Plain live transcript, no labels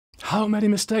how many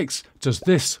mistakes does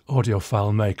this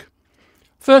audiophile make?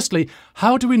 Firstly,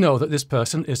 how do we know that this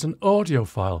person is an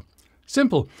audiophile?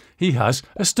 Simple, he has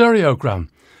a stereogram.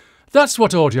 That's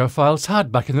what audiophiles had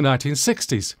back in the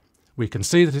 1960s. We can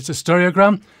see that it's a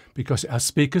stereogram because it has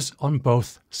speakers on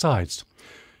both sides.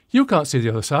 You can't see the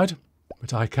other side,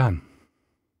 but I can.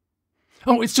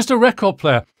 Oh, it's just a record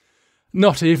player.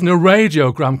 Not even a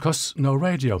radiogram, because no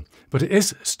radio. But it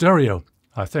is stereo,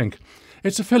 I think.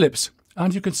 It's a Philips,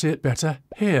 and you can see it better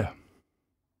here.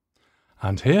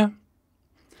 And here.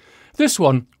 This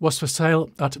one was for sale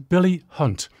at Billy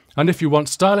Hunt, and if you want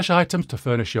stylish items to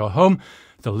furnish your home,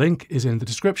 the link is in the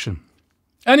description.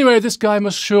 Anyway, this guy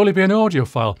must surely be an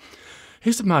audiophile.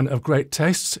 He's a man of great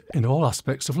tastes in all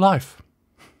aspects of life.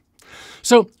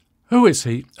 So, who is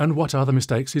he, and what are the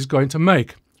mistakes he's going to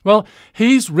make? Well,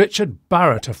 he's Richard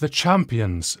Barrett of the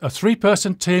Champions, a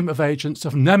three-person team of agents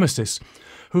of Nemesis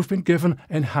who've been given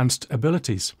enhanced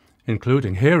abilities,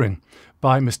 including hearing,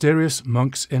 by mysterious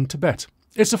monks in Tibet.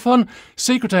 It's a fun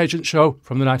secret agent show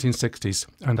from the 1960s,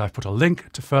 and I've put a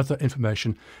link to further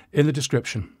information in the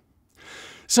description.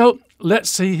 So, let's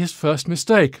see his first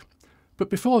mistake. But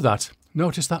before that,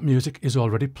 notice that music is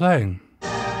already playing.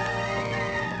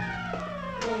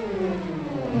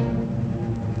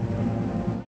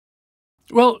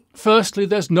 Well, firstly,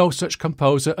 there's no such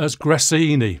composer as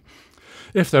Grissini.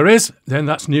 If there is, then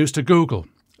that's news to Google.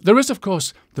 There is, of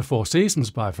course, The Four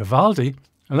Seasons by Vivaldi,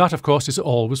 and that, of course, is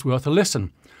always worth a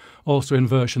listen. Also in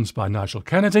versions by Nigel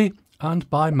Kennedy and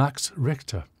by Max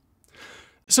Richter.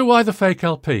 So why the fake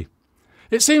LP?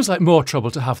 It seems like more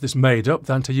trouble to have this made up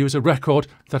than to use a record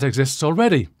that exists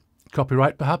already.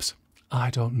 Copyright, perhaps? I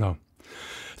don't know.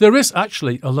 There is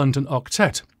actually a London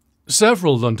octet.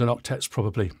 Several London octets,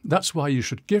 probably. That's why you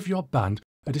should give your band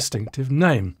a distinctive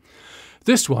name.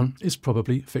 This one is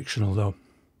probably fictional, though.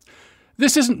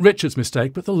 This isn't Richard's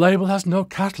mistake, but the label has no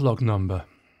catalogue number.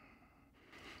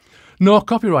 Nor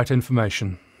copyright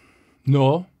information.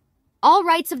 Nor... All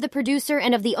rights of the producer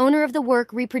and of the owner of the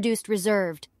work reproduced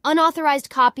reserved.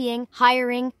 Unauthorized copying,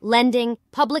 hiring, lending,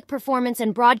 public performance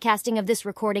and broadcasting of this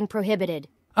recording prohibited.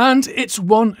 And it's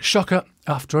one shocker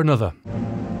after another.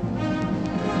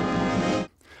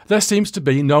 There seems to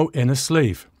be no inner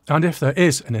sleeve, and if there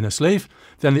is an inner sleeve,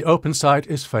 then the open side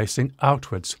is facing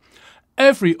outwards.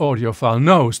 Every audiophile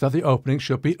knows that the opening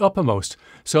should be uppermost,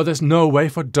 so there's no way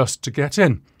for dust to get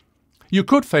in. You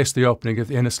could face the opening of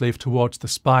the inner sleeve towards the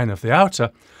spine of the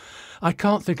outer. I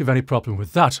can't think of any problem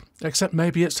with that, except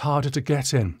maybe it's harder to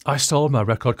get in. I sold my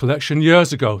record collection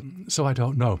years ago, so I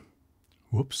don't know.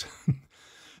 Whoops.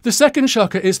 The second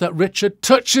shocker is that Richard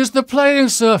touches the playing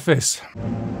surface.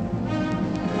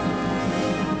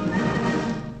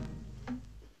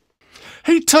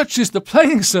 He touches the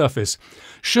playing surface.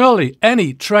 Surely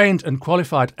any trained and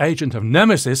qualified agent of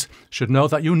Nemesis should know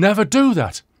that you never do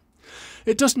that.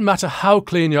 It doesn't matter how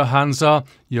clean your hands are,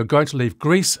 you're going to leave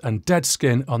grease and dead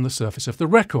skin on the surface of the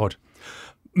record.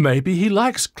 Maybe he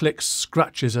likes clicks,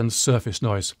 scratches and surface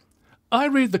noise. I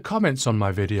read the comments on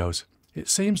my videos. It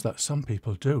seems that some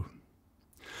people do.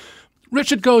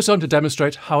 Richard goes on to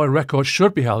demonstrate how a record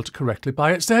should be held correctly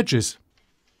by its edges.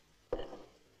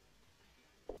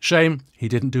 Shame he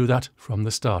didn't do that from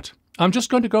the start. I'm just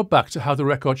going to go back to how the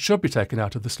record should be taken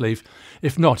out of the sleeve,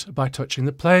 if not by touching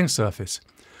the playing surface.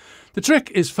 The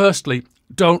trick is, firstly,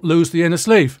 don't lose the inner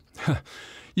sleeve.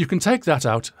 You can take that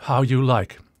out how you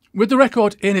like. With the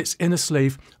record in its inner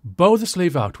sleeve, bow the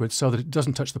sleeve outwards so that it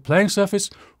doesn't touch the playing surface,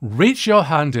 reach your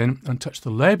hand in and touch the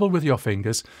label with your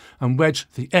fingers and wedge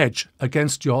the edge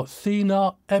against your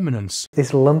thenar eminence.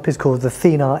 This lump is called the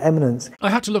thenar eminence. I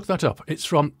had to look that up. It's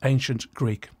from ancient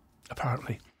Greek,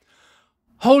 apparently.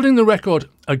 Holding the record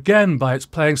again by its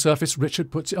playing surface,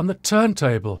 Richard puts it on the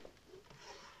turntable.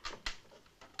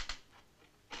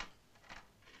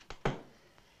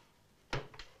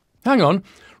 Hang on,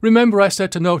 remember I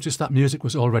said to notice that music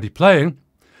was already playing?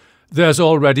 There's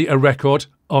already a record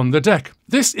on the deck.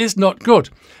 This is not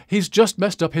good. He's just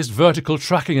messed up his vertical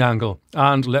tracking angle.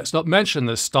 And let's not mention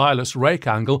the stylus rake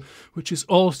angle, which is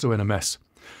also in a mess.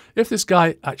 If this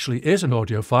guy actually is an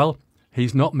audiophile,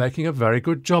 he's not making a very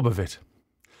good job of it.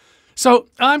 So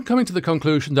I'm coming to the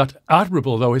conclusion that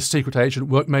admirable though his secret agent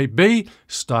work may be,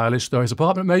 stylish though his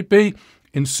apartment may be,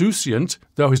 insouciant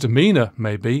though his demeanour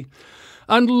may be,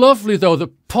 and lovely though the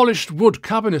polished wood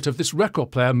cabinet of this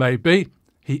record player may be,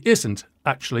 he isn't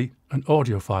actually an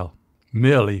audiophile,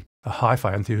 merely a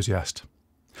hi-fi enthusiast.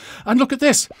 And look at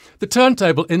this, the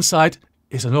turntable inside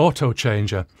is an auto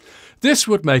changer. This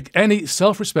would make any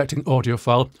self-respecting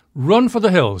audiophile run for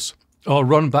the hills. or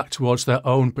run back towards their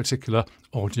own particular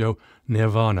audio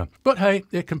nirvana. But hey,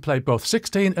 it can play both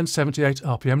 16 and 78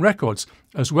 RPM records,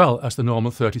 as well as the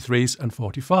normal 33s and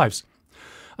 45s.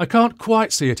 I can't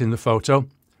quite see it in the photo,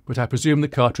 but I presume the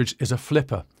cartridge is a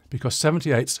flipper, because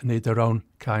 78s need their own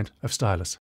kind of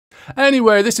stylus.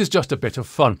 Anyway, this is just a bit of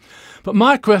fun. But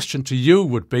my question to you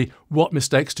would be, what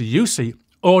mistakes do you see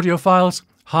audiophiles,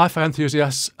 hi-fi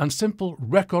enthusiasts and simple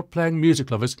record-playing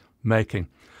music lovers making?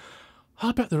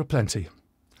 I'll bet there are plenty.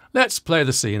 Let's play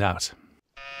the scene out.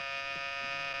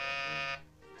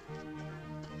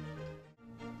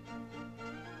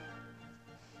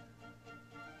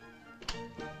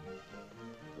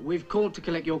 We've called to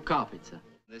collect your carpet, sir.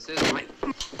 This is my...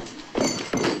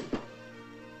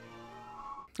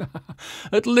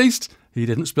 At least he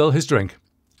didn't spill his drink.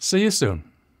 See you soon.